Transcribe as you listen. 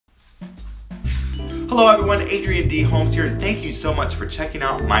Hello everyone, Adrian D. Holmes here, and thank you so much for checking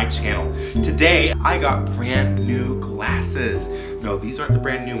out my channel. Today, I got brand new glasses. No, these aren't the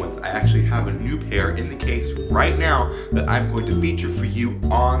brand new ones. I actually have a new pair in the case right now that I'm going to feature for you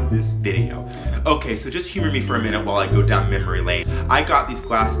on this video. Okay, so just humor me for a minute while I go down memory lane. I got these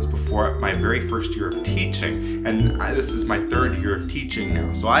glasses before my very first year of teaching, and this is my third year of teaching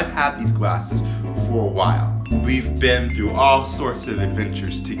now. So I've had these glasses for a while. We've been through all sorts of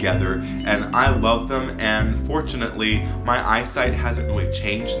adventures together, and I love them, and fortunately, my eyesight hasn't really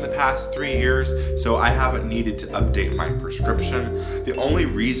changed in the past 3 years, so I haven't needed to update my prescription. The only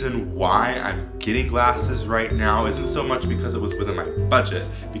reason why I'm getting glasses right now isn't so much because it was within my budget,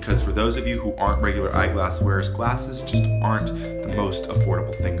 because for those of you who aren't regular eyeglass wearers, glasses just aren't the most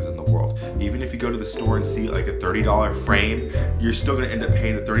affordable things in the world. Even if you go to the store and see like a $30 frame, you're still gonna end up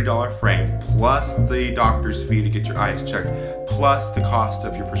paying the $30 frame, plus the doctor's fee to get your eyes checked, plus the cost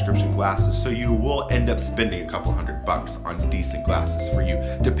of your prescription glasses, so you will end up spending a couple $100 on decent glasses for you,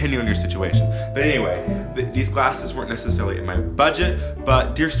 depending on your situation. But anyway, these glasses weren't necessarily in my budget,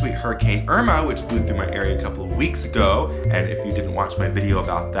 but dear sweet Hurricane Irma, which blew through my area a couple of weeks ago, and if you didn't watch my video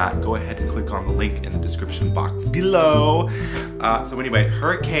about that, go ahead and click on the link in the description box below. So anyway,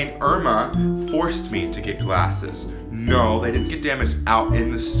 Hurricane Irma forced me to get glasses. No, they didn't get damaged out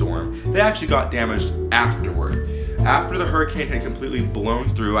in the storm. They actually got damaged afterward. After the hurricane had completely blown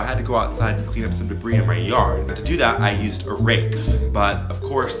through, I had to go outside and clean up some debris in my yard. But to do that, I used a rake. But of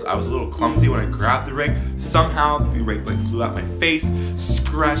course, I was a little clumsy when I grabbed the rake. Somehow, the rake like flew out my face,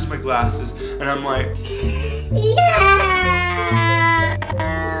 scratched my glasses, and I'm like, no.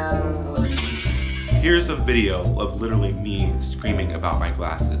 Here's a video of literally me screaming about my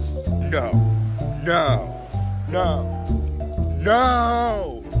glasses. No, no, no,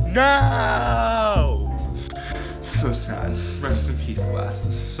 no, no. So sad. Rest in peace,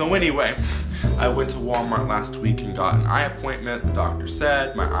 glasses. So anyway, I went to Walmart last week and got an eye appointment. The doctor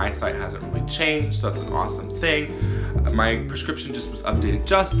said my eyesight hasn't really changed, so that's an awesome thing. My prescription just was updated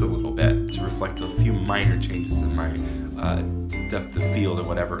just a little bit to reflect a few minor changes in my depth of field or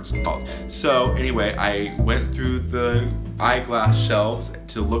whatever it's called. So anyway, I went through the eyeglass shelves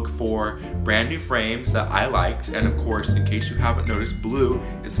to look for brand new frames that I liked, and of course, in case you haven't noticed, blue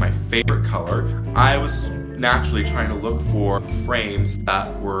is my favorite color. I was naturally trying to look for frames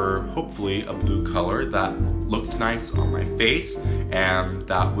that were hopefully a blue color that looked nice on my face and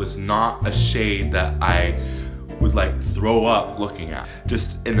that was not a shade that I would like throw up looking at.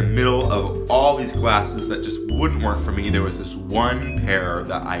 Just in the middle of all these glasses that just wouldn't work for me, there was this one pair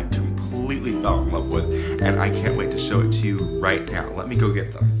that I completely fell in love with, and I can't wait to show it to you right now. Let me go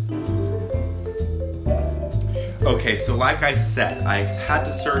get them. Okay, so like I said, I had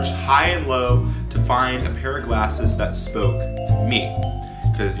to search high and low to find a pair of glasses that spoke me.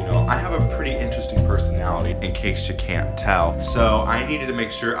 Because, you know, I have a pretty interesting personality, in case you can't tell. So I needed to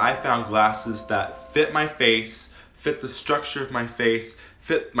make sure I found glasses that fit my face, fit the structure of my face,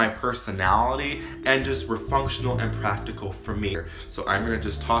 fit my personality, and just were functional and practical for me. So I'm gonna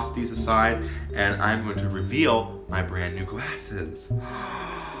just toss these aside, and I'm going to reveal my brand new glasses.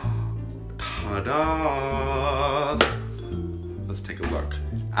 Ta-da! Let's take a look.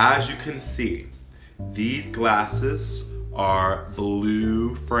 As you can see, these glasses are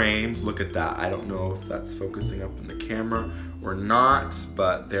blue frames. Look at that. I don't know if that's focusing up in the camera or not,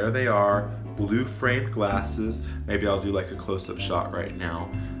 but there they are. Blue framed glasses. Maybe I'll do like a close-up shot right now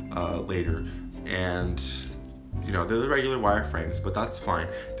later. And you know, they're the regular wire frames, but that's fine.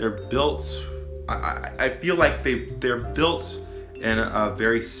 They're built, I feel like they're built in a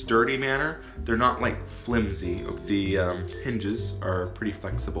very sturdy manner. They're not like flimsy. The hinges are pretty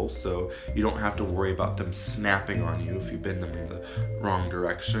flexible, so you don't have to worry about them snapping on you if you bend them in the wrong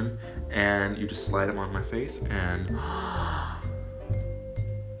direction. And you just slide them on my face and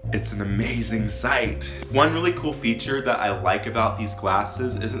it's an amazing sight. One really cool feature that I like about these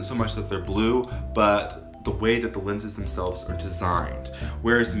glasses isn't so much that they're blue, but the way that the lenses themselves are designed.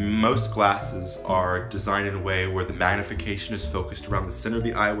 Whereas most glasses are designed in a way where the magnification is focused around the center of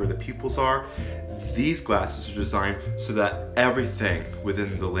the eye where the pupils are, these glasses are designed so that everything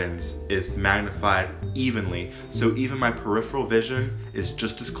within the lens is magnified evenly. So even my peripheral vision is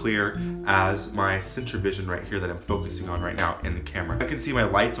just as clear as my center vision right here that I'm focusing on right now in the camera. I can see my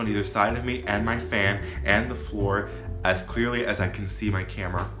lights on either side of me and my fan and the floor as clearly as I can see my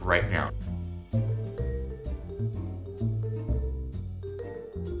camera right now.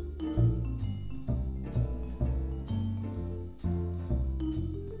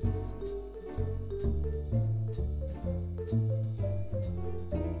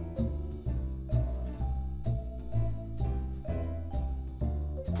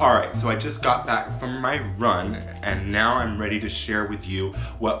 Alright, so I just got back from my run and now I'm ready to share with you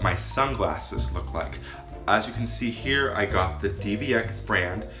what my sunglasses look like. As you can see here, I got the DVX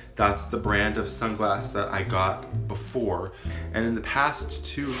brand. That's the brand of sunglasses that I got before. And in the past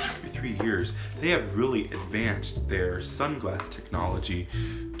 2 or 3 years, they have really advanced their sunglass technology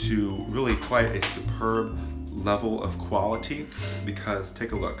to really quite a superb level of quality, because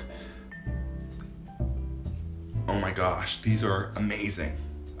take a look. Oh my gosh, these are amazing.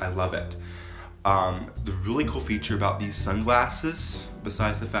 I love it. The really cool feature about these sunglasses,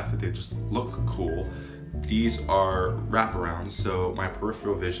 besides the fact that they just look cool, these are wraparounds, so my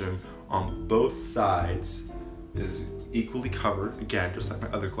peripheral vision on both sides is equally covered, again, just like my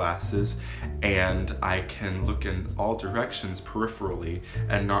other glasses, and I can look in all directions peripherally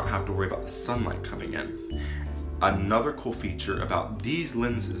and not have to worry about the sunlight coming in. Another cool feature about these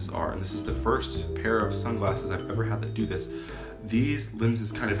lenses are, and this is the first pair of sunglasses I've ever had that do this, these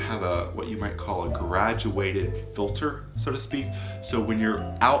lenses kind of have what you might call a graduated filter, so to speak. So when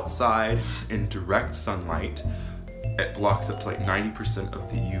you're outside in direct sunlight, it blocks up to like 90% of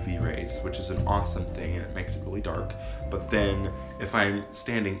the UV rays, which is an awesome thing, and it makes it really dark. But then if I'm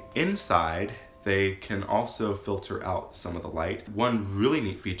standing inside, they can also filter out some of the light. One really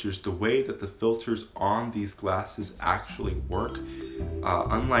neat feature is the way that the filters on these glasses actually work.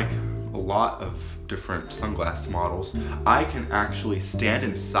 Unlike a lot of different sunglass models, I can actually stand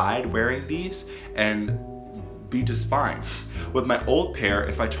inside wearing these and be just fine. With my old pair,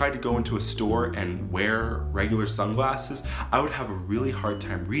 if I tried to go into a store and wear regular sunglasses, I would have a really hard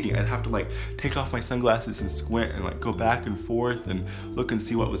time reading. I'd have to like take off my sunglasses and squint and like go back and forth and look and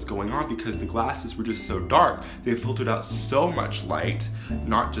see what was going on, because the glasses were just so dark. They filtered out so much light,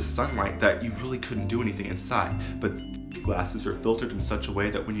 not just sunlight, that you really couldn't do anything inside. But these glasses are filtered in such a way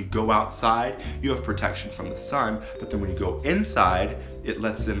that when you go outside, you have protection from the sun, but then when you go inside, it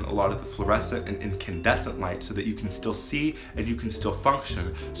lets in a lot of the fluorescent and incandescent light so that you can still see and you can still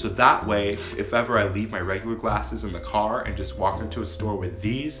function. So that way, if ever I leave my regular glasses in the car and just walk into a store with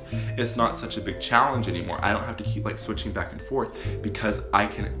these, it's not such a big challenge anymore. I don't have to keep like switching back and forth because I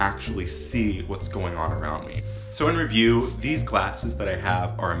can actually see what's going on around me. So in review, these glasses that I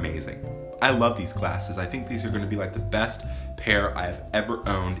have are amazing. I love these glasses. I think these are going to be like the best pair I've ever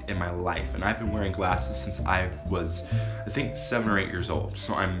owned in my life. And I've been wearing glasses since I was, I think, 7 or 8 years old.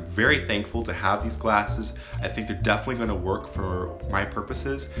 So I'm very thankful to have these glasses. I think they're definitely going to work for my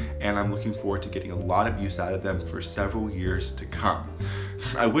purposes, and I'm looking forward to getting a lot of use out of them for several years to come.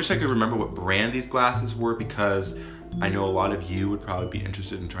 I wish I could remember what brand these glasses were, because I know a lot of you would probably be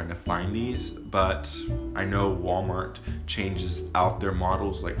interested in trying to find these, but I know Walmart changes out their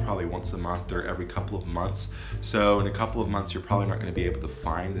models like probably once a month or every couple of months. So in a couple of months, you're probably not going to be able to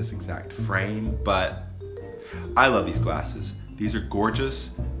find this exact frame, but I love these glasses. These are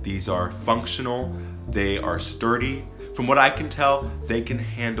gorgeous. These are functional. They are sturdy. From what I can tell, they can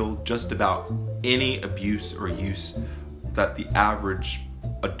handle just about any abuse or use that the average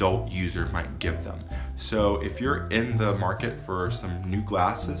adult user might give them. So if you're in the market for some new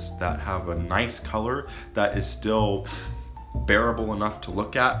glasses that have a nice color that is still bearable enough to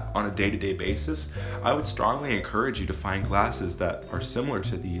look at on a day-to-day basis, I would strongly encourage you to find glasses that are similar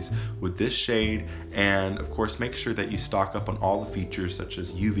to these with this shade, and of course make sure that you stock up on all the features such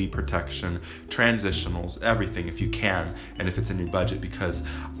as UV protection, transitionals, everything if you can, and if it's in your budget, because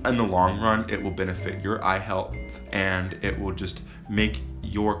in the long run it will benefit your eye health and it will just make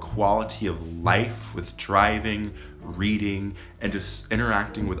your quality of life with driving, reading, and just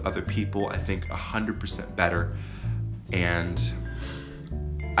interacting with other people, I think 100% better. And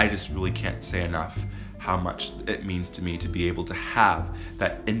I just really can't say enough how much it means to me to be able to have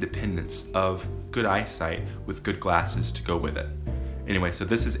that independence of good eyesight with good glasses to go with it. Anyway, so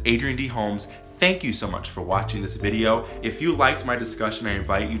this is Adrian D. Holmes. Thank you so much for watching this video. If you liked my discussion, I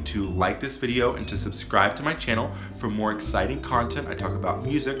invite you to like this video and to subscribe to my channel for more exciting content. I talk about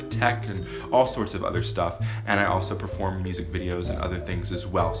music, tech, and all sorts of other stuff. And I also perform music videos and other things as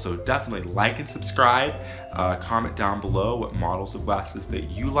well. So definitely like and subscribe. Comment down below what models of glasses that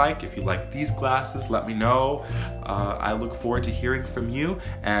you like. If you like these glasses, let me know. I look forward to hearing from you.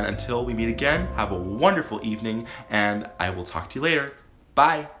 And until we meet again, have a wonderful evening, and I will talk to you later.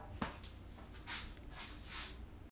 Bye.